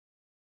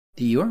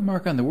The Your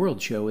Mark on the World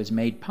show is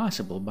made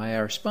possible by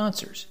our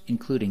sponsors,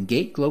 including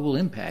Gate Global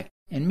Impact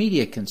and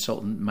media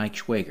consultant Mike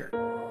Schwager.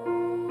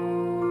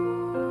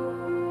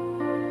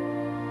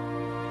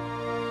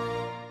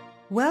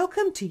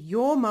 Welcome to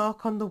Your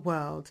Mark on the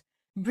World,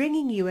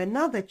 bringing you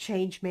another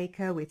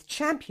changemaker with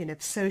champion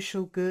of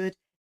social good,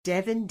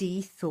 Devin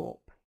D. Thorpe.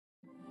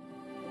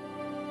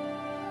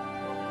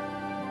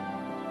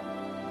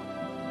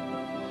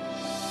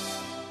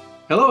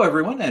 Hello,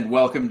 everyone, and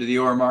welcome to the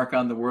Your Mark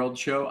on the World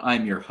show.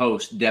 I'm your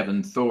host,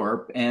 Devin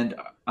Thorpe, and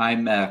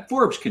I'm a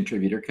Forbes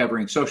contributor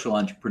covering social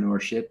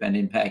entrepreneurship and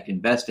impact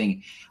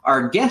investing.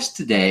 Our guest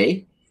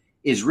today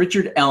is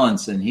Richard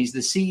Ellenson. He's the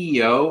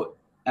CEO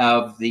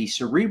of the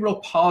Cerebral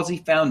Palsy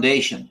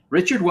Foundation.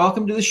 Richard,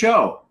 welcome to the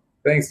show.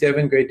 Thanks,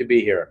 Devin. Great to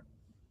be here.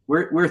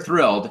 We're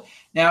thrilled.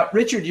 Now,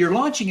 Richard, you're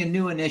launching a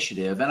new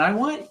initiative, and I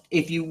want,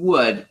 if you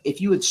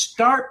would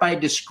start by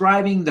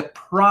describing the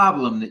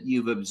problem that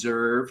you've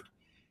observed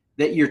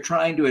that you're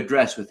trying to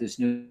address with this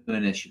new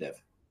initiative.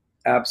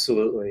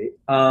 Absolutely.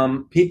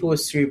 People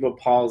with cerebral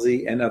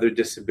palsy and other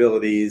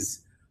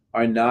disabilities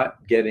are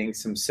not getting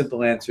some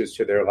simple answers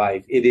to their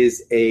life. It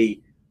is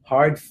a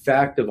hard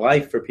fact of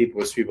life for people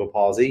with cerebral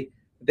palsy.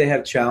 They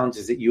have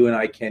challenges that you and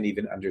I can't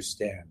even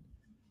understand.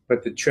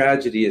 But the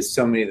tragedy is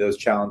so many of those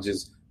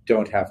challenges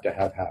don't have to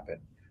have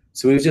happen.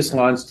 So we've just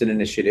launched an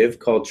initiative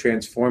called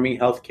Transforming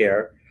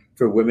Healthcare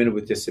for Women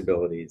with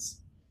Disabilities.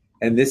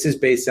 And this is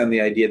based on the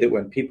idea that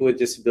when people with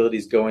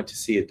disabilities go in to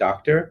see a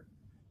doctor,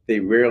 they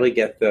rarely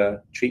get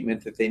the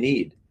treatment that they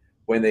need.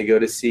 When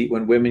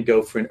women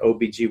go for an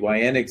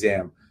OBGYN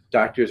exam,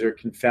 doctors are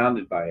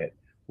confounded by it.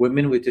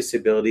 Women with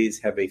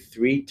disabilities have a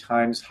 3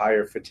 times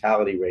higher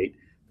fatality rate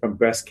from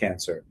breast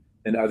cancer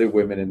than other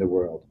women in the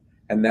world.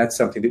 And that's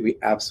something that we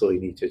absolutely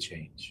need to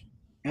change.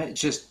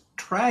 It's just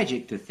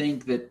tragic to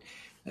think that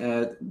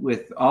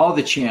with all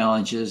the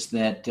challenges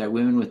that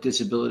women with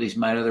disabilities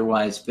might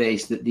otherwise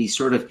face, that these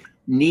sort of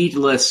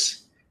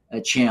needless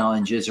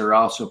challenges are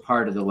also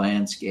part of the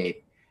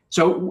landscape.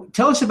 So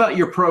tell us about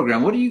your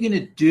program. What are you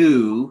going to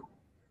do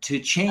to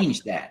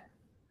change that?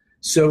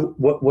 So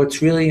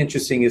what's really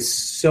interesting is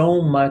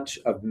so much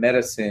of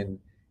medicine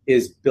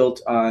is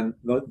built on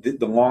the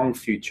long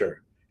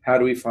future. How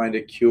do we find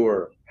a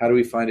cure? How do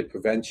we find a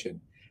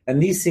prevention?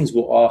 And these things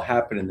will all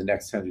happen in the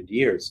next 100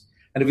 years.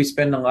 And if we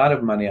spend a lot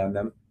of money on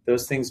them,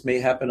 those things may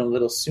happen a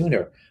little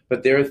sooner.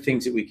 But there are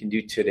things that we can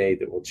do today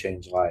that will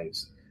change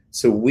lives.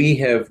 So we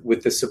have,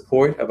 with the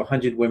support of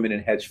 100 Women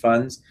in Hedge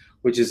Funds,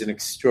 which is an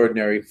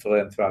extraordinary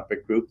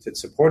philanthropic group that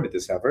supported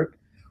this effort,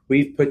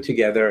 we've put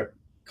together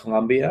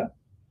Columbia,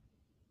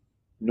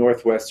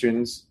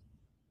 Northwestern's,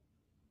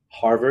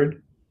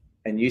 Harvard,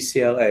 and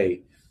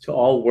UCLA to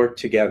all work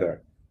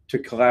together to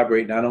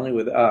collaborate not only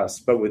with us,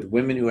 but with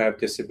women who have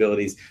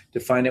disabilities to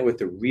find out what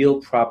the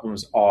real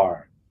problems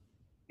are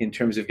in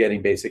terms of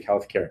getting basic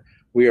health care.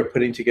 We are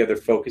putting together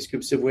focus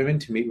groups of women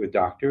to meet with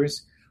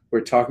doctors. We're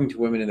talking to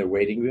women in their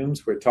waiting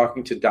rooms. We're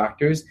talking to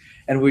doctors,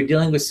 and we're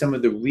dealing with some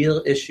of the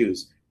real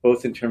issues,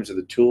 both in terms of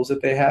the tools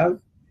that they have,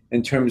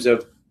 in terms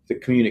of the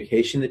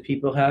communication that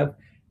people have.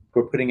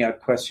 We're putting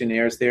out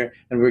questionnaires there,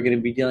 and we're going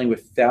to be dealing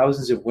with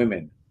thousands of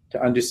women to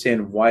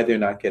understand why they're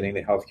not getting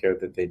the health care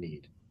that they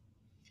need.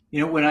 You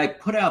know, when I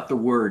put out the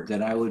word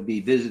that I would be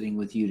visiting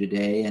with you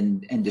today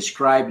and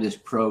describe this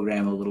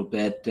program a little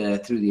bit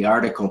through the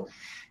article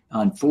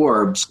on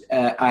Forbes,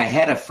 I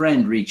had a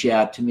friend reach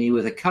out to me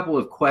with a couple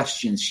of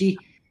questions.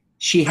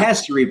 She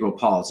has cerebral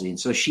palsy, and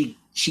so she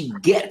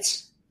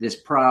gets this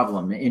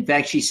problem. In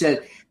fact, she says,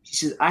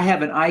 I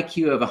have an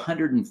IQ of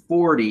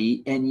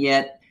 140, and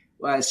yet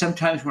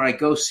sometimes when I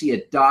go see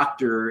a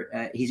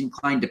doctor, he's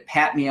inclined to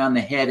pat me on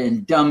the head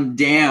and dumb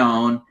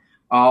down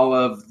all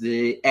of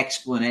the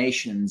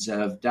explanations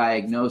of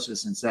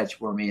diagnosis and such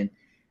for me.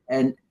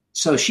 And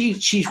so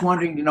she's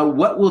wondering,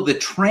 what will the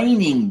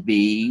training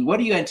be? What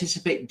do you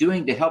anticipate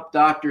doing to help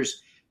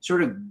doctors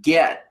sort of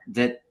get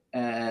that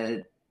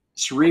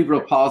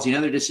cerebral palsy and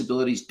other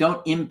disabilities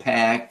don't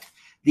impact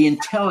the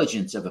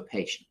intelligence of a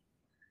patient?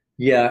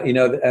 Yeah,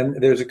 and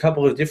there's a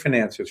couple of different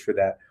answers for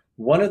that.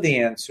 One of the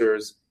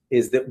answers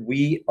is that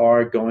we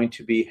are going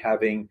to be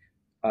having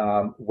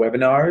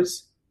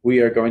webinars. We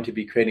are going to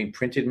be creating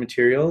printed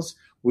materials.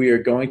 We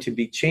are going to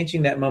be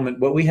changing that moment.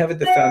 What we have at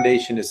the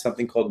foundation is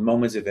something called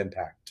moments of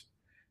impact.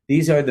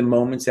 These are the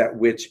moments at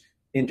which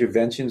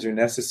interventions are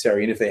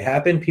necessary. And if they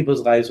happen,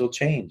 people's lives will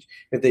change.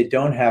 If they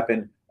don't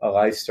happen, a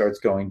life starts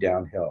going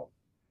downhill.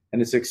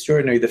 And it's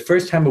extraordinary. The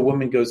first time a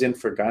woman goes in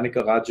for a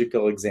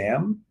gynecological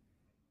exam,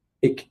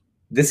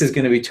 this is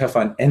going to be tough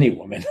on any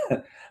woman.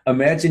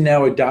 Imagine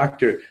now a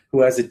doctor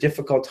who has a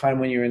difficult time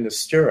when you're in the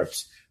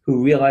stirrups,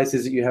 who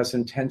realizes that you have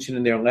some tension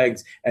in their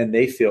legs and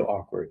they feel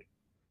awkward.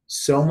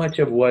 So much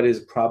of what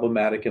is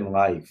problematic in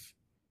life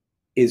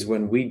is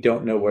when we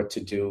don't know what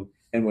to do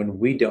and when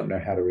we don't know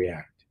how to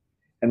react.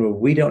 And when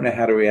we don't know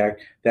how to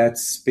react, that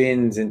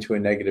spins into a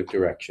negative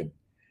direction.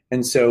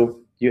 And so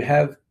you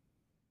have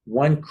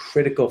one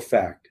critical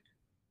fact.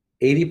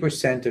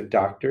 80% of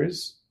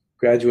doctors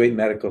graduate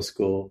medical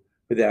school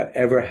without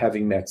ever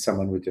having met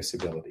someone with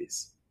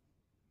disabilities.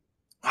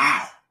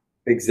 Wow.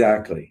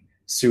 Exactly.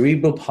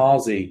 Cerebral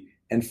palsy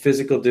and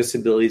physical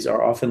disabilities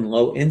are often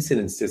low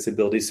incidence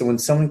disabilities. So when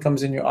someone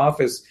comes in your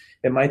office,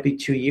 it might be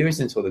 2 years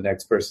until the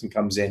next person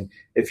comes in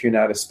if you're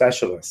not a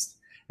specialist.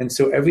 And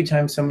so every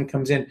time someone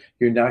comes in,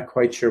 you're not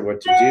quite sure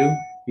what to do.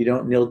 You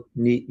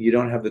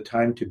don't have the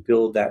time to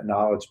build that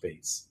knowledge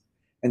base.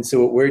 And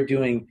so what we're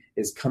doing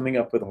is coming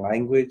up with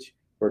language.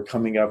 We're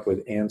coming up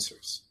with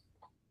answers.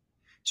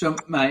 So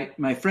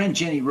my friend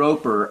Jenny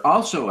Roper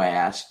also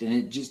asked, and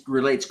it just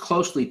relates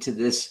closely to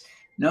this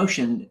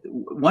notion.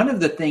 One of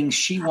the things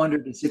she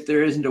wondered is if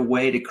there isn't a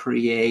way to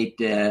create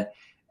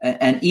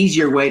an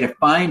easier way to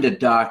find a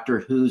doctor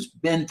who's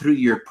been through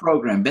your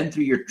program, been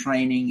through your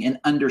training, and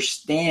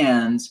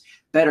understands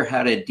better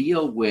how to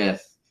deal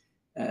with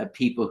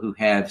people who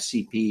have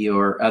CP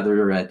or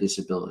other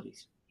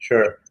disabilities.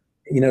 Sure.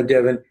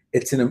 Devin,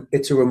 it's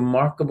a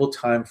remarkable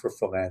time for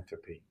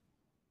philanthropy.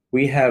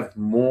 We have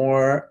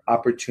more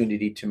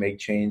opportunity to make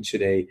change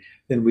today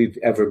than we've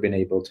ever been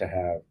able to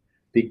have,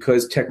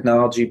 because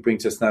technology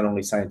brings us not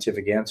only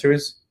scientific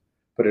answers,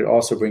 but it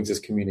also brings us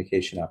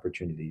communication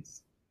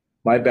opportunities.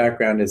 My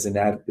background is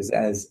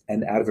as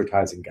an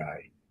advertising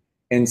guy.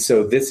 And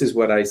so this is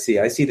what I see.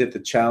 I see that the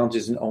challenge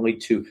isn't only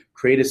to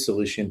create a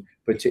solution,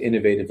 but to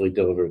innovatively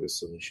deliver the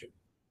solution.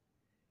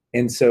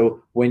 And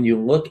so when you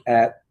look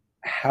at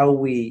how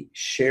we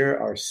share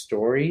our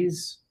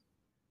stories,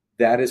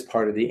 that is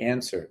part of the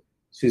answer.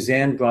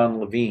 Suzanne Braun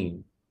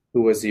Levine,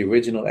 who was the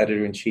original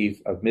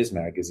editor-in-chief of Ms.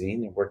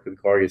 Magazine and worked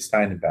with Gloria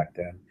Steinem back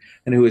then,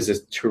 and who is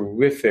a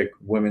terrific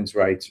women's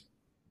rights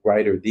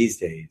writer these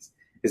days,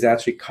 is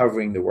actually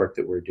covering the work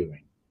that we're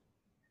doing.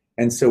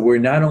 And so we're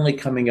not only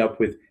coming up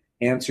with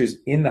answers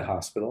in the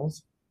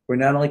hospitals, we're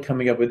not only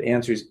coming up with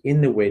answers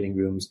in the waiting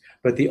rooms,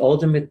 but the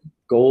ultimate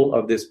goal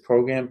of this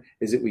program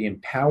is that we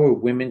empower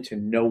women to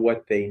know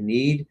what they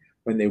need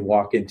when they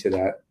walk into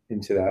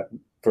that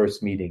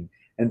first meeting.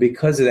 And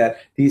because of that,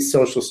 these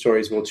social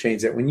stories will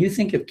change that. When you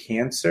think of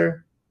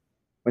cancer,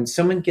 when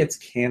someone gets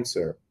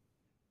cancer,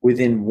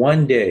 within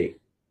one day,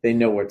 they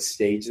know what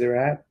stage they're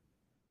at.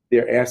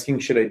 They're asking,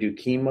 should I do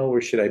chemo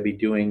or should I be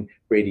doing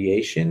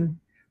radiation?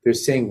 They're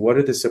saying, what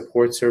are the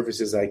support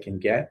services I can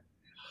get?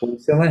 When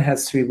someone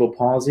has cerebral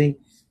palsy,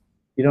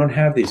 you don't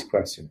have these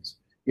questions.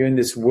 You're in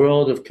this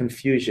world of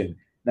confusion,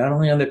 not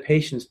only on the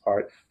patient's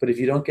part, but if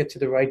you don't get to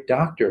the right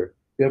doctor,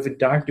 you have a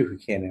doctor who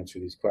can't answer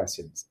these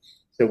questions.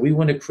 So we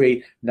want to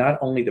create not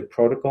only the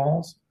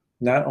protocols,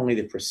 not only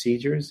the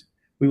procedures,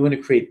 we want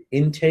to create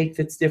intake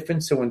that's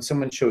different. So when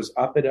someone shows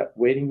up at a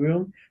waiting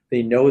room,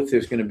 they know if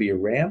there's going to be a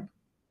ramp.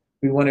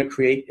 We want to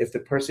create, if the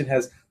person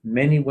has,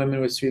 many women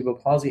with cerebral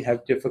palsy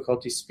have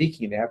difficulty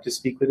speaking, they have to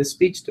speak with a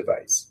speech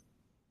device.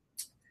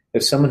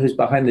 If someone who's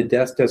behind the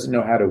desk doesn't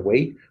know how to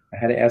wait or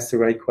how to ask the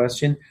right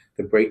question,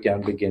 the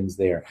breakdown begins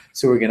there.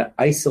 So we're going to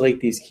isolate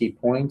these key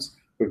points.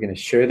 We're going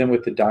to share them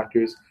with the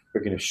doctors.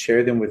 We're going to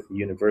share them with the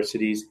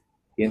universities,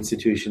 the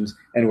institutions,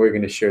 and we're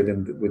going to share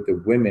them with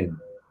the women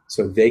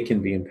so they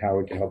can be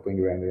empowered to help bring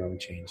around their own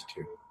change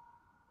too.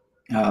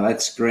 Oh,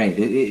 that's great.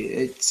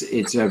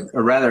 It's a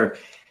rather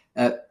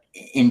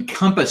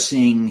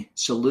encompassing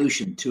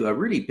solution to a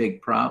really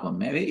big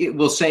problem. It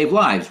will save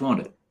lives,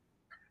 won't it?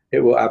 It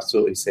will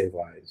absolutely save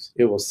lives.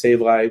 It will save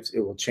lives.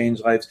 It will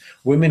change lives.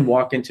 Women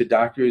walk into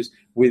doctors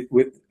with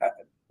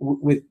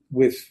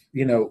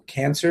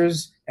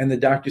cancers, and the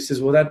doctor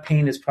says, well, that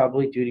pain is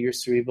probably due to your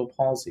cerebral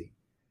palsy.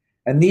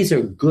 And these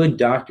are good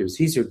doctors.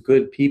 These are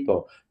good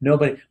people.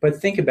 But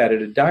think about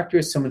it. A doctor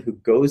is someone who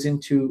goes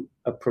into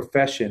a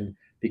profession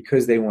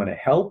because they want to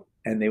help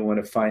and they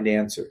want to find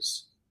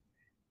answers.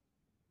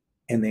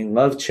 And they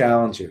love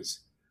challenges.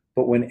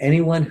 But when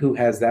anyone who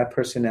has that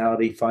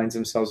personality finds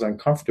themselves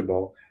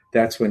uncomfortable,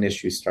 that's when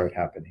issues start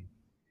happening.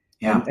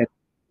 Yeah. And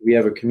we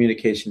have a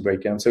communication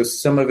breakdown. So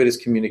some of it is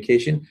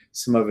communication.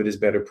 Some of it is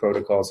better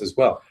protocols as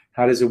well.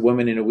 How does a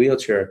woman in a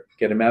wheelchair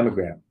get a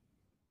mammogram?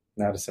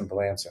 Not a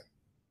simple answer.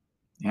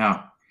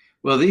 Yeah.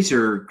 Well, these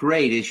are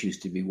great issues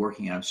to be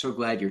working on. I'm so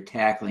glad you're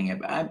tackling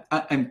it.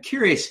 I'm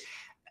curious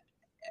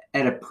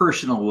at a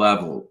personal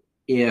level,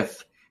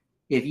 if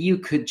you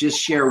could just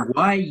share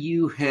why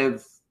you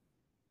have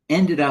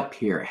ended up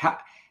here.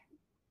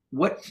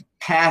 What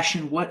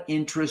passion, what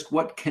interest,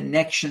 what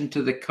connection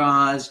to the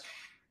cause,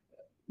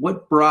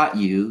 what brought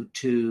you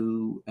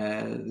to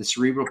the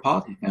Cerebral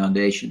Palsy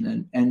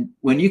Foundation? And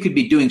when you could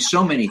be doing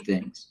so many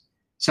things,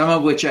 some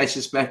of which I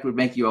suspect would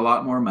make you a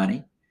lot more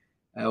money,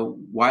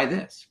 why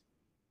this?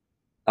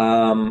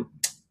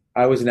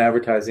 I was an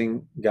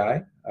advertising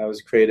guy. I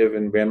was creative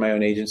and ran my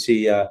own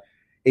agency.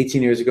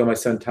 18 years ago, my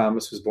son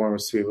Thomas was born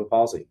with cerebral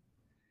palsy.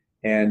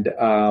 And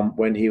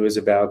when he was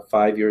about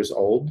 5 years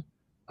old,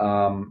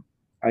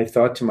 I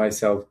thought to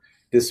myself,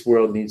 this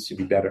world needs to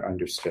be better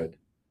understood.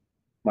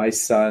 My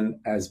son,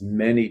 as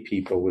many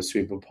people with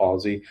cerebral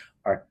palsy,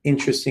 are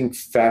interesting,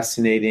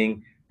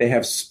 fascinating. They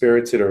have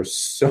spirits that are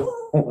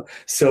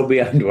so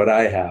beyond what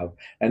I have.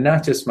 And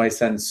not just my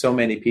son, so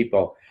many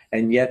people.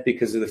 And yet,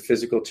 because of the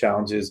physical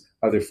challenges,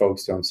 other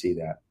folks don't see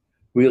that.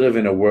 We live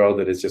in a world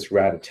that is just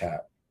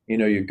rat-a-tat.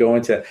 You go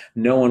into,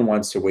 no one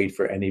wants to wait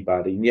for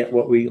anybody. And yet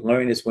what we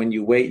learn is when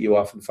you wait, you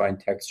often find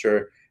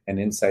texture and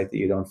insight that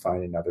you don't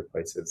find in other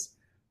places.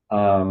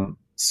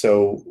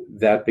 So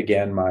that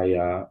began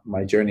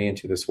my journey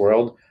into this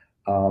world.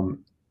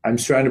 I'm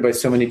surrounded by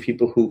so many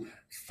people who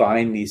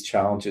find these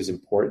challenges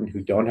important,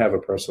 who don't have a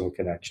personal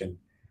connection,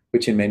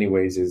 which in many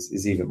ways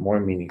is even more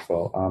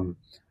meaningful.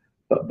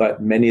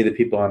 But many of the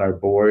people on our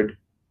board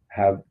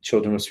have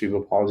children with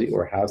cerebral palsy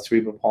or have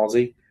cerebral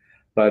palsy.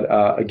 But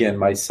again,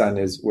 my son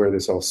is where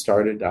this all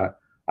started.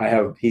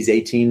 He's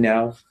 18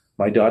 now.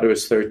 My daughter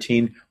is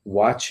 13.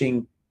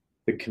 Watching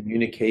the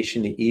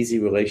communication, the easy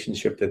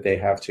relationship that they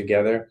have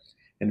together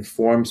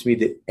informs me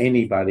that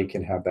anybody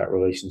can have that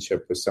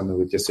relationship with someone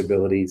with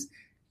disabilities,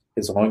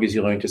 as long as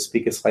you learn to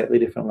speak a slightly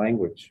different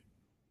language.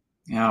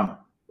 Yeah,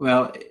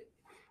 well,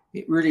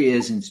 it really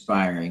is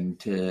inspiring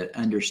to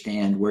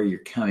understand where you're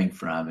coming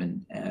from,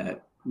 and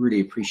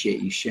really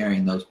appreciate you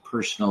sharing those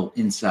personal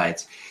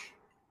insights.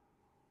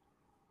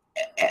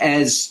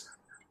 As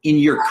in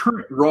your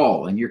current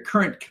role, in your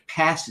current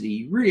capacity,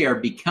 you really are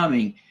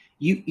becoming,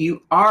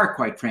 you are,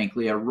 quite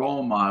frankly, a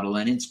role model,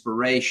 an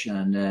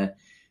inspiration,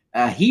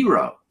 a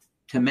hero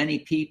to many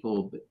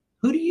people. But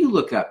who do you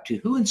look up to?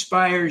 Who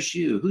inspires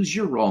you? Who's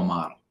your role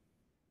model?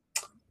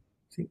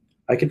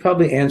 I could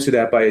probably answer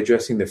that by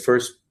addressing the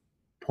first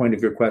point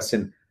of your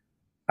question.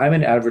 I'm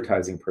an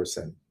advertising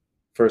person,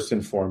 first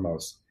and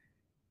foremost.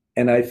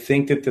 And I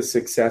think that the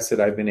success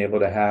that I've been able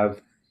to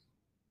have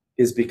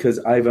is because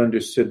I've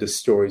understood the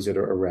stories that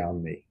are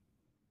around me.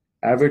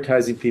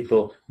 Advertising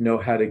people know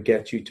how to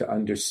get you to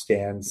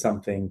understand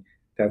something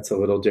that's a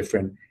little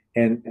different.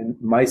 And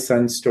my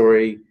son's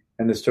story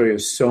and the story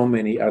of so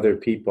many other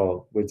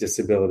people with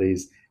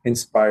disabilities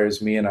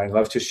inspires me, and I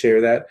love to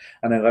share that,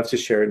 and I love to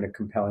share it in a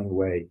compelling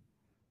way.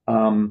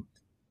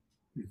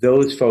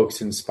 Those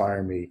folks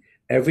inspire me.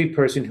 Every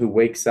person who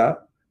wakes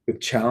up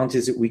with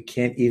challenges that we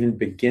can't even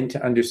begin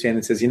to understand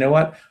and says, you know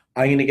what,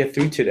 I'm going to get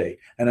through today,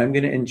 and I'm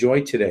going to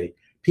enjoy today.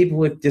 People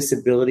with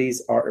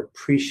disabilities are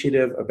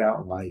appreciative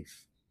about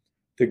life.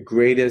 The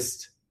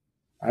greatest,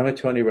 I'm a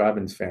Tony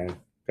Robbins fan,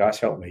 gosh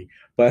help me,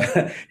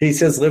 but he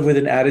says live with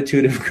an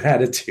attitude of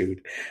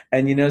gratitude.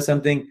 And you know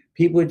something?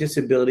 People with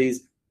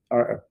disabilities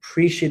are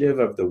appreciative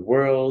of the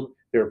world.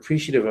 They're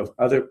appreciative of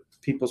other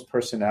people's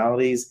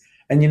personalities.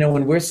 And you know,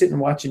 when we're sitting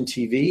watching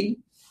TV,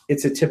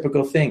 it's a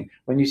typical thing.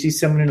 When you see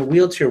someone in a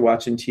wheelchair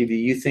watching TV,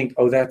 you think,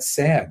 oh, that's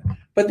sad.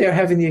 But they're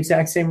having the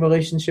exact same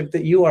relationship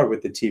that you are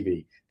with the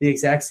TV, the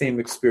exact same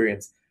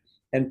experience.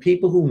 And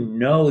people who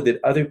know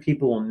that other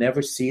people will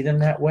never see them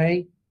that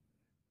way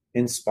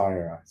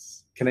inspire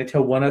us. Can I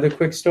tell one other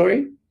quick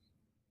story?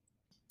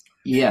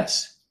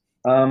 Yes.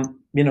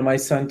 My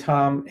son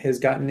Tom has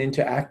gotten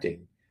into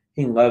acting.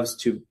 He loves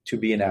to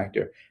be an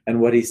actor. And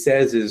what he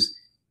says is,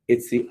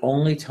 it's the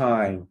only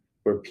time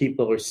where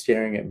people are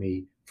staring at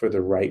me for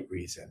the right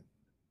reason.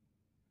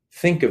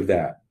 Think of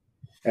that.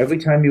 Every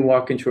time you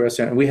walk into a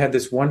restaurant, and we had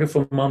this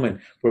wonderful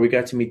moment where we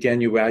got to meet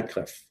Daniel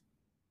Radcliffe,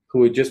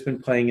 who had just been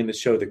playing in the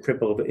show The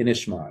Cripple of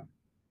Inishmaan.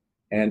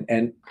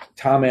 And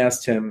Tom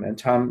asked him, and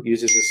Tom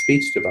uses a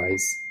speech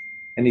device,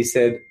 and he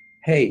said,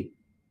 hey,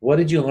 what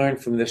did you learn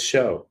from this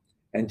show?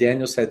 And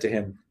Daniel said to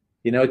him,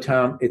 you know,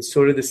 Tom, it's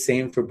sort of the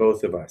same for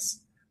both of us.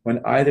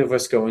 When either of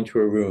us go into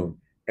a room,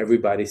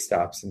 everybody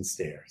stops and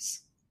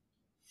stares.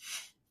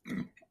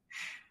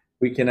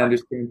 We can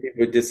understand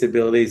people with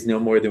disabilities no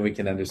more than we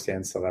can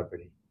understand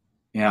celebrity.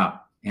 Yeah.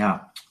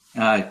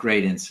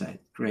 Great insight.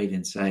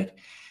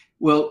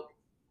 Well,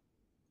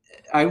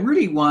 I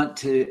really want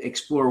to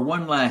explore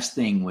one last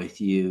thing with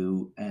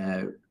you.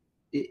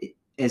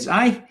 As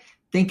I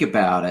think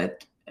about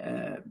it,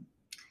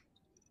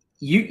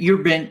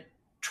 you've been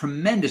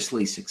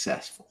tremendously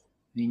successful.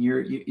 I mean,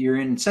 you're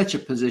in such a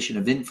position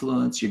of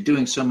influence. You're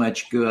doing so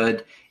much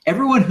good.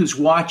 Everyone who's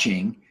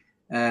watching,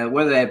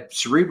 whether they have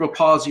cerebral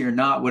palsy or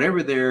not,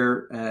 whatever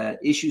their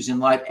issues in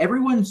life,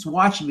 everyone's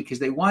watching because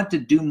they want to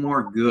do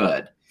more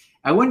good.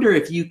 I wonder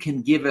if you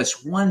can give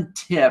us one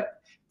tip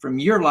from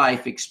your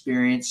life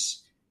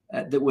experience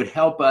that would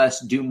help us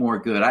do more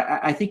good.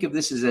 I think of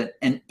this as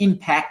an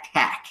impact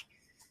hack.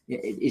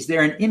 Is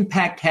there an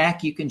impact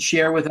hack you can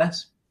share with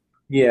us?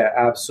 Yeah,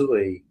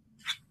 absolutely.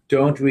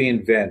 Don't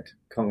reinvent,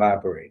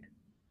 collaborate.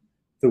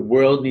 The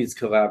world needs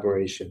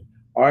collaboration.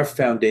 Our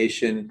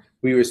foundation,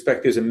 we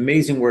respect, there's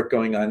amazing work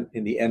going on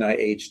in the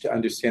NIH to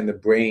understand the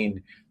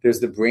brain. There's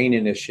the Brain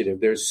Initiative.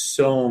 There's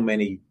so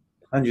many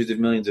hundreds of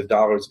millions of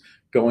dollars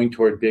going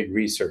toward big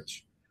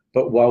research.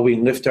 But while we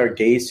lift our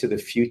gaze to the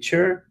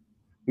future,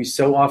 we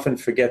so often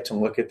forget to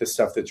look at the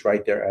stuff that's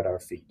right there at our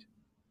feet.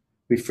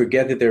 We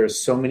forget that there are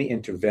so many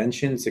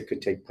interventions that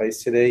could take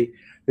place today.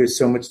 There's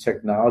so much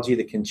technology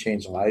that can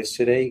change lives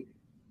today.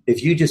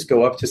 If you just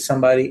go up to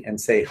somebody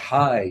and say,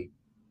 hi,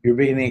 you're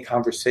beginning a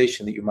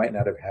conversation that you might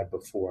not have had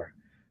before.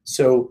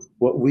 So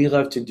what we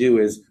love to do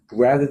is,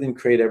 rather than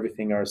create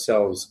everything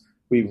ourselves,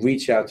 we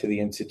reach out to the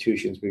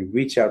institutions. We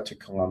reach out to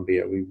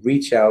Columbia. We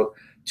reach out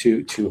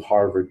to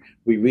Harvard.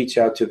 We reach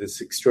out to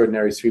this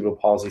extraordinary cerebral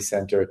palsy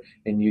center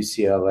in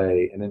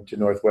UCLA and into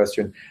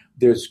Northwestern.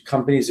 There's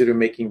companies that are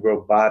making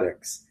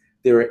robotics.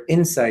 There are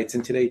insights.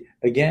 And today,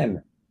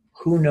 again,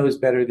 who knows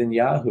better than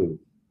Yahoo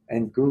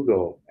and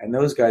Google and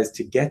those guys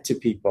to get to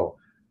people?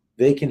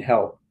 They can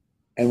help.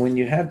 And when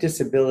you have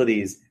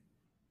disabilities,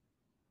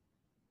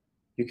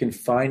 you can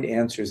find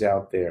answers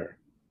out there.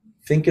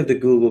 Think of the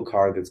Google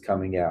car that's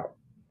coming out,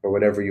 or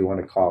whatever you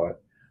want to call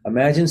it.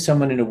 Imagine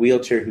someone in a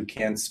wheelchair who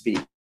can't speak,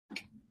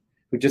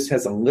 who just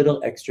has a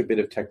little extra bit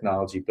of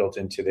technology built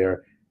into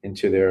their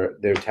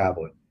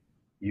tablet.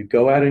 You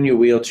go out in your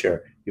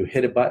wheelchair, you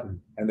hit a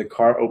button, and the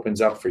car opens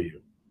up for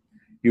you.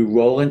 You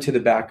roll into the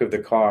back of the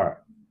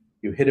car.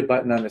 You hit a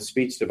button on a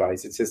speech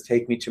device. It says,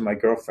 "Take me to my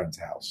girlfriend's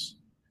house."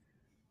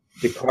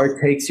 The car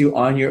takes you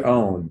on your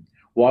own.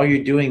 While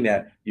you're doing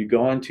that, you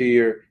go onto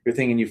your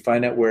thing and you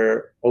find out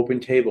where Open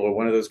Table or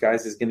one of those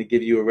guys is going to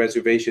give you a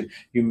reservation.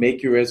 You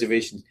make your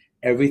reservations.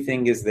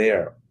 Everything is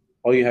there.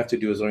 All you have to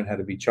do is learn how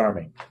to be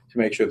charming to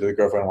make sure that the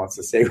girlfriend wants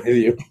to stay with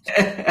you.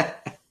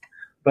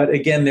 But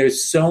again,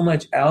 there's so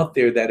much out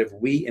there that if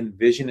we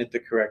envision it the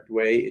correct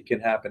way, it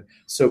can happen.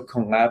 So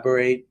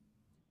collaborate.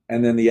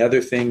 And then the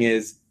other thing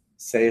is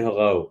say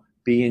hello,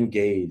 be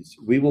engaged.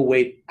 We will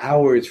wait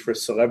hours for a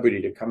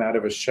celebrity to come out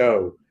of a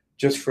show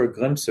just for a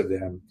glimpse of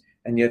them.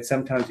 And yet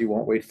sometimes you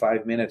won't wait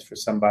 5 minutes for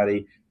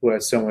somebody who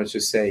has so much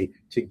to say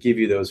to give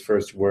you those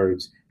first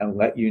words and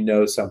let you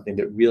know something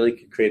that really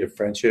could create a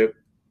friendship,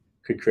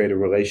 could create a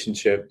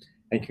relationship,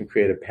 and can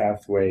create a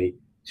pathway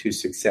to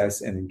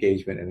success and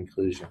engagement and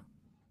inclusion.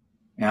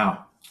 Yeah.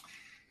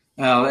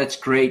 Well, that's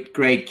great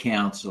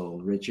counsel,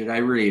 Richard. I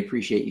really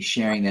appreciate you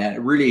sharing that. I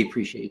really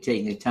appreciate you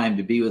taking the time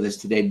to be with us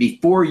today.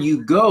 Before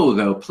you go,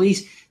 though,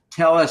 please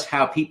tell us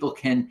how people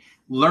can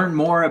learn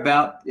more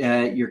about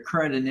your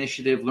current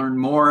initiative, learn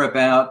more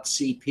about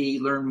CP,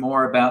 learn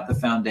more about the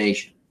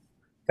foundation.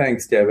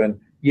 Thanks,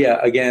 Devin. Yeah,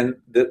 again,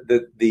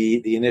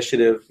 the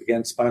initiative,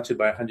 again, sponsored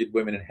by 100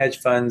 Women in Hedge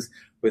Funds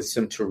with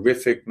some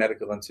terrific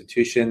medical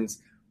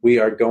institutions. We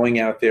are going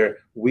out there.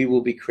 We will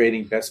be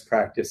creating best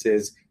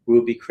practices. We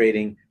will be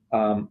creating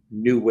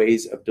new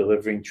ways of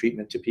delivering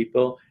treatment to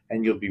people,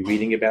 and you'll be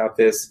reading about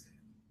this.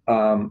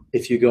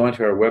 If you go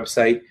onto our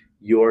website,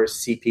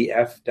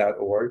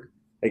 yourcpf.org,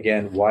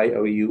 again,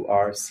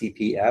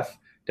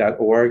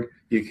 yourcpf.org,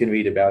 you can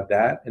read about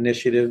that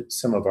initiative,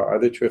 some of our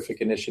other terrific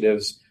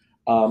initiatives.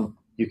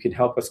 You can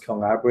help us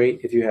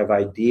collaborate. If you have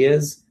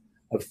ideas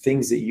of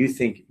things that you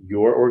think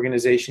your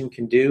organization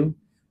can do,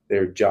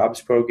 there are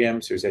jobs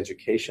programs, there's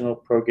educational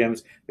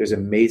programs, there's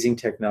amazing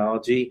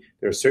technology.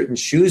 There are certain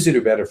shoes that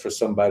are better for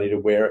somebody to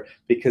wear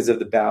because of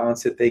the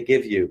balance that they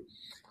give you.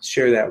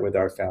 Share that with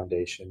our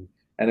foundation.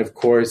 And of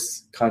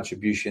course,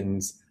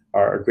 contributions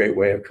are a great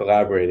way of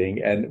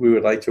collaborating. And we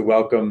would like to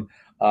welcome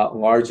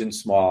large and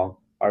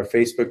small. Our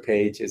Facebook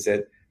page is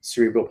at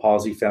Cerebral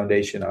Palsy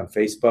Foundation on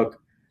Facebook.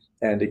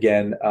 And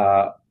again,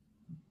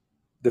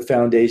 the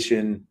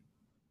foundation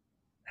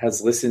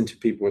has listened to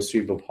people with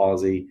cerebral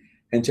palsy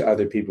and to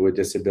other people with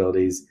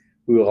disabilities.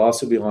 We will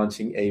also be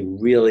launching a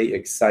really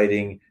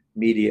exciting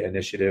media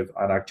initiative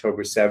on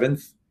October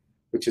 7th,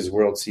 which is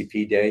World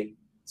CP Day.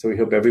 So we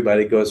hope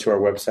everybody goes to our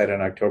website on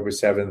October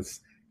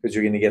 7th, because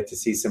you're going to get to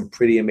see some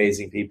pretty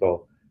amazing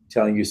people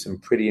telling you some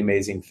pretty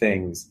amazing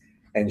things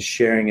and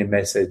sharing a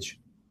message,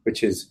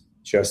 which is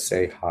just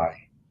say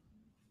hi.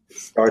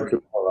 Start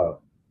to pull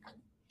out.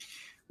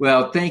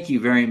 Well, thank you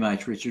very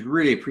much, Richard.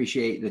 Really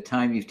appreciate the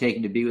time you've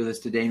taken to be with us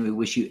today, and we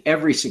wish you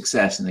every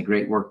success in the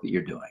great work that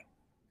you're doing.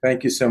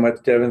 Thank you so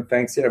much, Devin.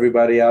 Thanks to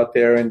everybody out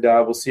there, and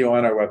we'll see you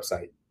on our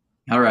website.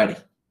 All righty.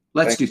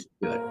 Let's do some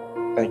good.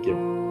 Thank you.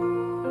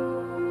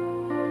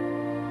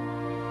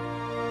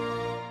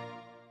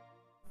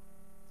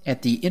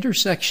 At the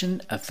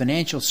intersection of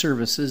financial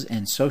services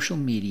and social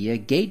media,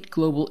 Gate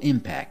Global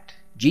Impact,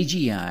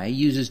 GGI,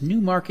 uses new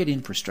market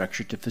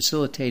infrastructure to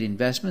facilitate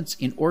investments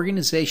in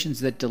organizations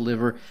that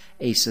deliver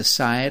a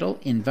societal,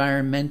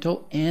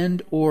 environmental,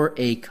 and/or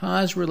a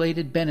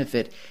cause-related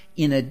benefit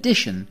in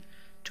addition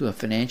to a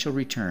financial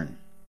return.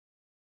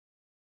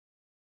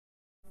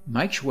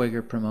 Mike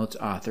Schwager promotes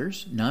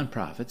authors,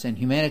 nonprofits, and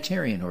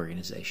humanitarian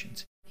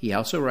organizations. He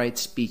also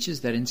writes speeches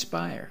that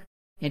inspire,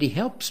 and he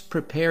helps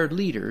prepare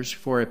leaders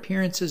for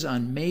appearances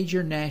on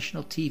major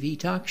national TV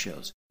talk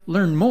shows.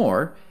 Learn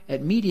more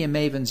at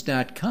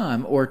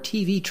MediaMavens.com or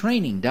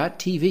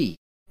tvtraining.tv.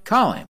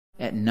 Call him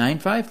at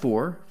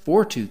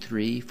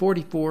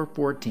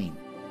 954-423-4414.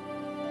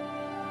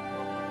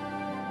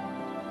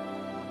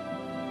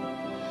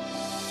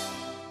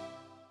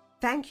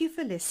 Thank you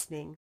for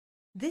listening.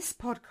 This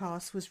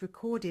podcast was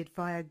recorded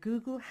via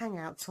Google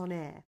Hangouts on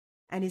Air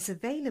and is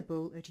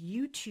available at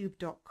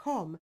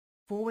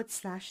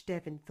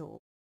youtube.com/Devinthorpe.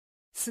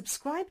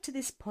 Subscribe to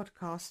this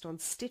podcast on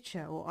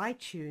Stitcher or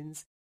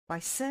iTunes by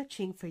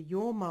searching for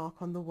Your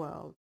Mark on the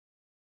World.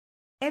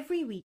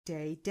 Every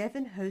weekday,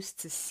 Devin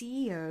hosts a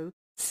CEO,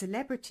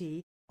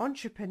 celebrity,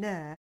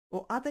 entrepreneur,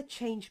 or other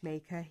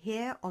changemaker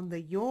here on the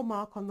Your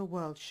Mark on the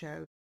World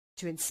show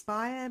to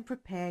inspire and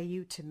prepare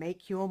you to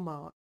make your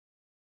mark.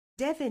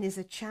 Devin is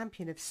a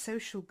champion of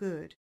social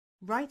good,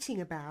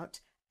 writing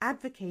about,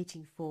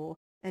 advocating for,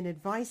 and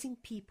advising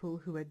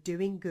people who are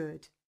doing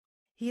good.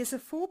 He is a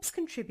Forbes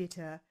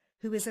contributor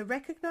who is a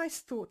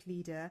recognized thought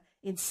leader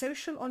in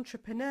social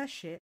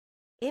entrepreneurship,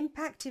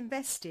 impact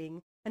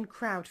investing, and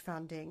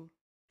crowdfunding.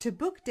 To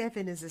book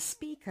Devin as a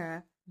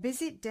speaker,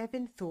 visit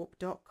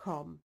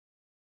devinthorpe.com.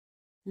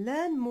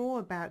 Learn more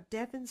about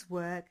Devin's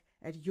work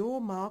at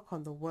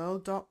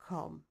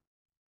yourmarkontheworld.com.